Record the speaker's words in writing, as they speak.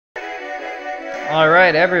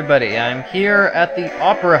Alright everybody, I'm here at the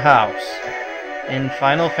Opera House in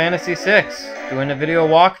Final Fantasy VI, doing a video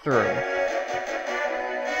walkthrough.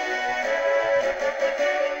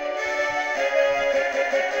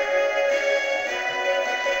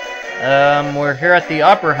 We're here at the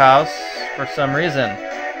Opera House for some reason,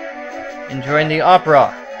 enjoying the opera.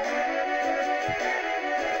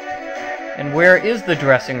 And where is the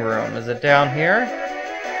dressing room? Is it down here?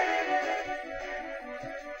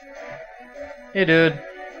 Hey, dude.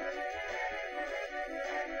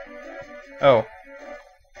 Oh.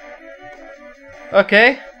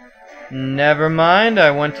 Okay. Never mind,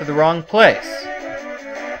 I went to the wrong place.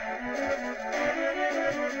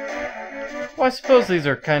 Well, I suppose these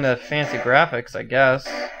are kind of fancy graphics, I guess.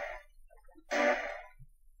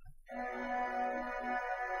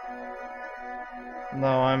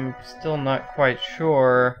 Though I'm still not quite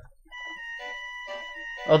sure.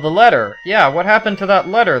 Oh, the letter! Yeah, what happened to that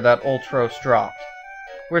letter that Ultros dropped?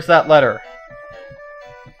 Where's that letter?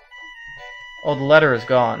 Oh, the letter is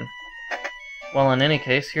gone. Well, in any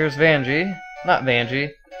case, here's Vanjie. Not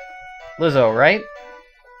Vanjie. Lizo, right?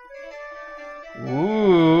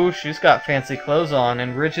 Ooh, she's got fancy clothes on,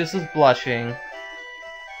 and Regis is blushing.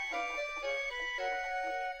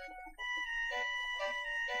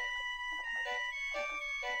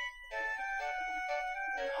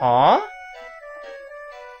 Huh?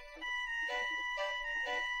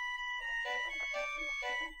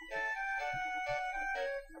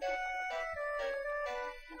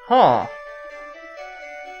 Huh.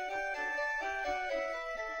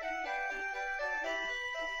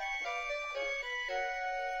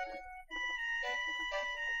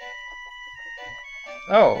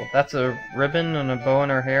 Oh, that's a ribbon and a bow in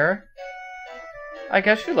her hair? I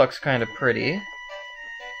guess she looks kind of pretty.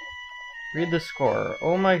 Read the score.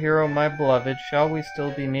 Oh, my hero, my beloved, shall we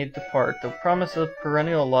still be made to part? The promise of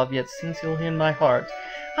perennial love yet sincerely in my heart.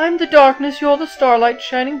 I'm the darkness, you're the starlight,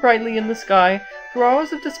 shining brightly in the sky. Through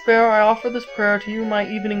hours of despair I offer this prayer to you, my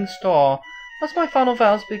evening star. Must my final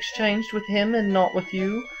vows be exchanged with him and not with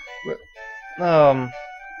you? Climb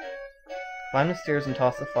the stairs and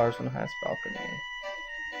toss the flowers from the highest balcony.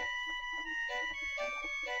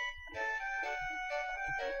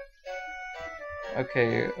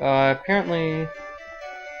 Okay, apparently...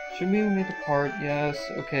 Should we meet the part? Yes,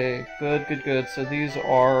 okay, good. So these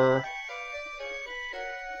are...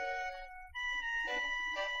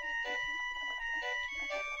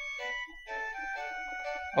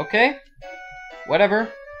 Okay, whatever.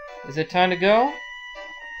 Is it time to go?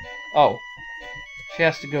 Oh, she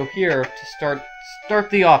has to go here to start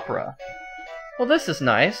the opera. Well, this is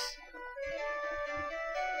nice.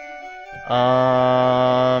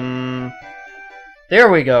 There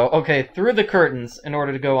we go. Okay, through the curtains in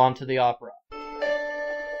order to go on to the opera.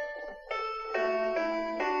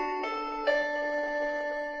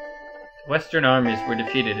 Western armies were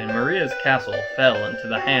defeated and Maria's castle fell into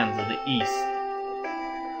the hands of the East.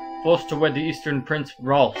 Forced to wed the Eastern Prince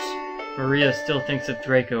Rolfs, Maria still thinks of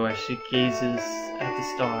Draco as she gazes at the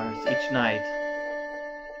stars each night.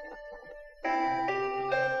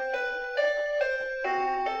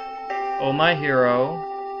 Oh, my hero.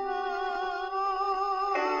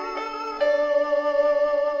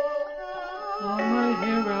 Oh, my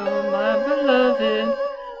hero, my beloved,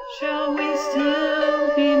 shall we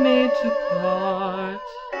still be made to part?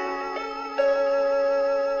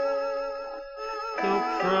 Though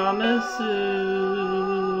promises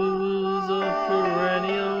of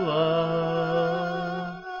perennial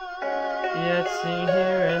love yet sing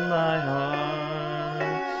here in my heart.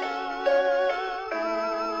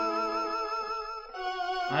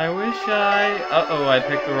 I wish uh-oh, I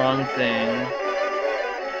picked the wrong thing.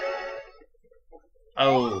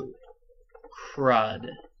 Oh, crud.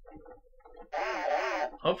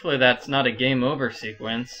 Hopefully that's not a game over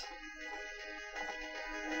sequence.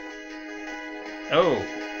 Oh,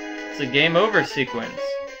 it's a game over sequence.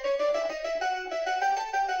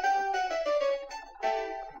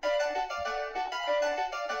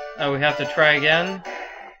 Oh, we have to try again?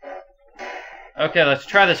 Okay, let's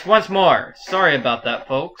try this once more. Sorry about that,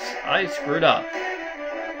 folks. I screwed up.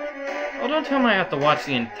 Oh, don't tell me I have to watch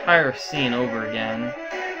the entire scene over again.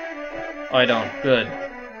 Oh, I don't. Good.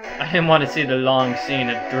 I didn't want to see the long scene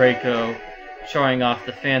of Draco showing off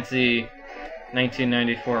the fancy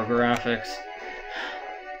 1994 graphics.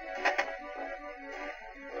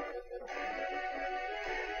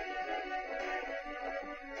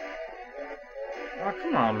 Oh,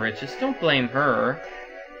 come on, Riches. Don't blame her.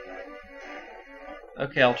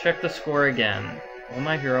 Okay, I'll check the score again. Oh,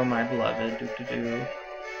 my hero, my beloved. Do-do-do.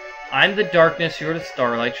 I'm the darkness, you're the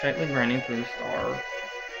starlight, shining grinding through the star.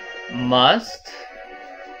 Must.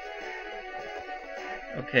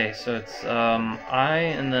 Okay, so it's, I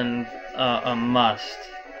and then, a must,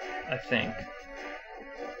 I think.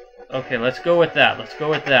 Okay, let's go with that. Let's go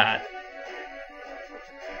with that.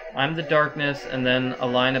 I'm the darkness, and then a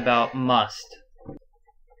line about must.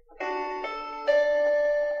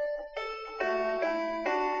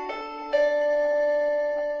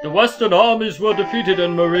 The western armies were defeated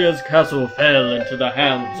and Maria's castle fell into the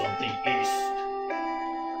hands of the east.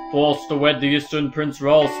 Forced to wed the eastern Prince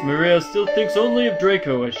Ross, Maria still thinks only of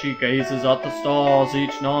Draco as she gazes at the stars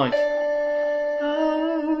each night.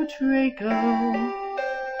 Oh, Draco.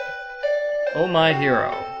 Oh, my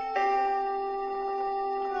hero.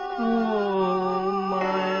 Oh,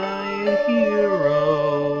 my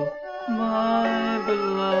hero, my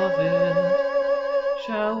beloved,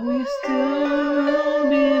 shall we still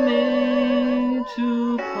be made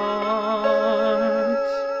to part?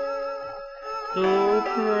 Though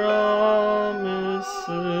promises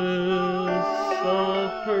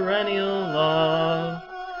of perennial love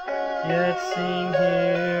yet sing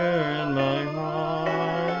here in my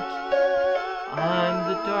heart. I'm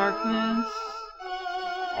the darkness.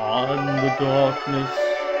 I'm the darkness.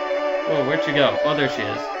 Whoa, where'd she go? Oh, there she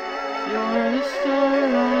is. You're the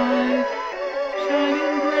starlight,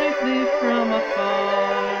 shining brightly from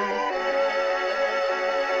afar.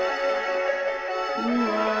 Through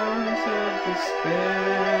hours of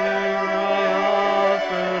despair, I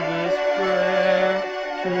offer this prayer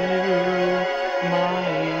to you, my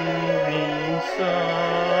evening star.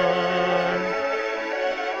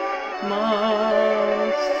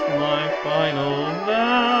 Must my final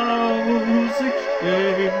vows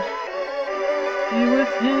exchange be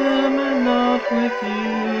with him and not with you?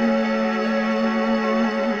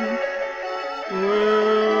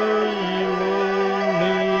 Were you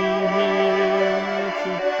only here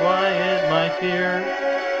to quiet my fear?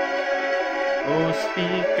 Oh,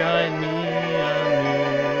 speak, guide me anew.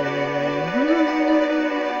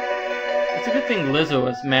 It's a good thing Lizo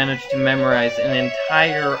has managed to memorize an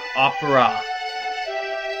entire opera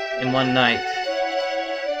in one night.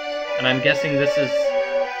 And I'm guessing this is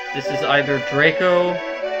either Draco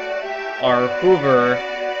or Hoover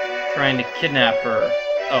trying to kidnap her.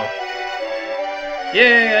 Oh.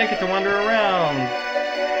 Yay, I get to wander around!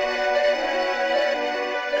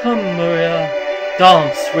 Come, Maria,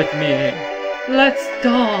 dance with me. Let's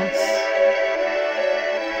dance!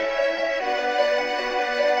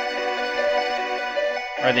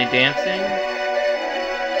 Are they dancing?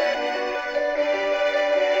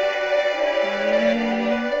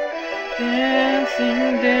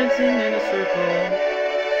 Dancing, dancing in a circle.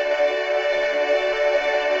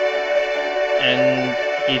 And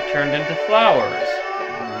he turned into flowers.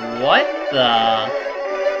 What the?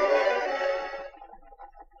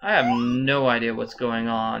 I have no idea what's going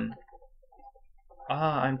on.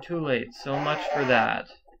 Ah, I'm too late. So much for that.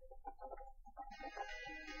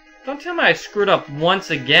 Don't tell me I screwed up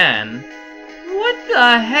once again. What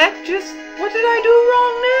the heck? What did I do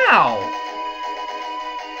wrong now?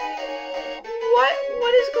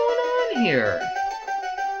 What is going on here?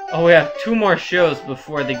 Oh, we have 2 more shows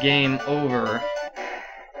before the game over.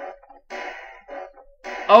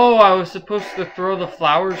 Oh, I was supposed to throw the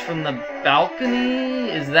flowers from the balcony?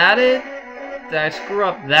 Is that it? Did I screw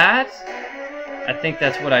up that? I think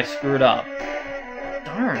that's what I screwed up.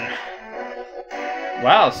 Darn.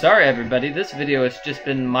 Wow, sorry everybody. This video has just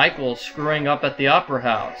been Michael screwing up at the Opera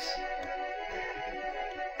House.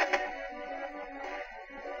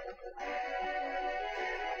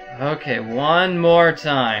 Okay, one more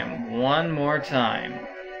time. One more time.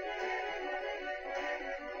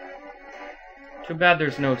 Too bad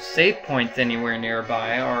there's no save points anywhere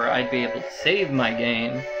nearby, or I'd be able to save my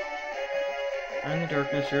game. I'm the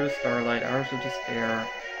darkness, you're the starlight, hours of despair.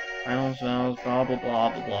 Final vows, blah blah blah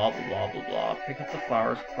blah blah blah blah blah. Pick up the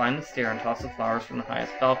flowers, climb the stair, and toss the flowers from the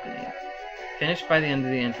highest balcony. Finished by the end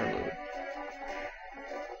of the interlude.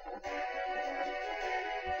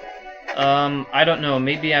 I don't know,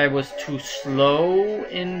 maybe I was too slow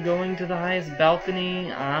in going to the highest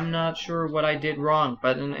balcony. I'm not sure what I did wrong,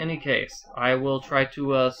 but in any case, I will try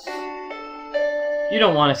to, You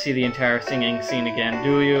don't want to see the entire singing scene again,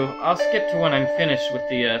 do you? I'll skip to when I'm finished with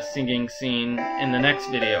the, singing scene in the next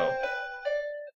video.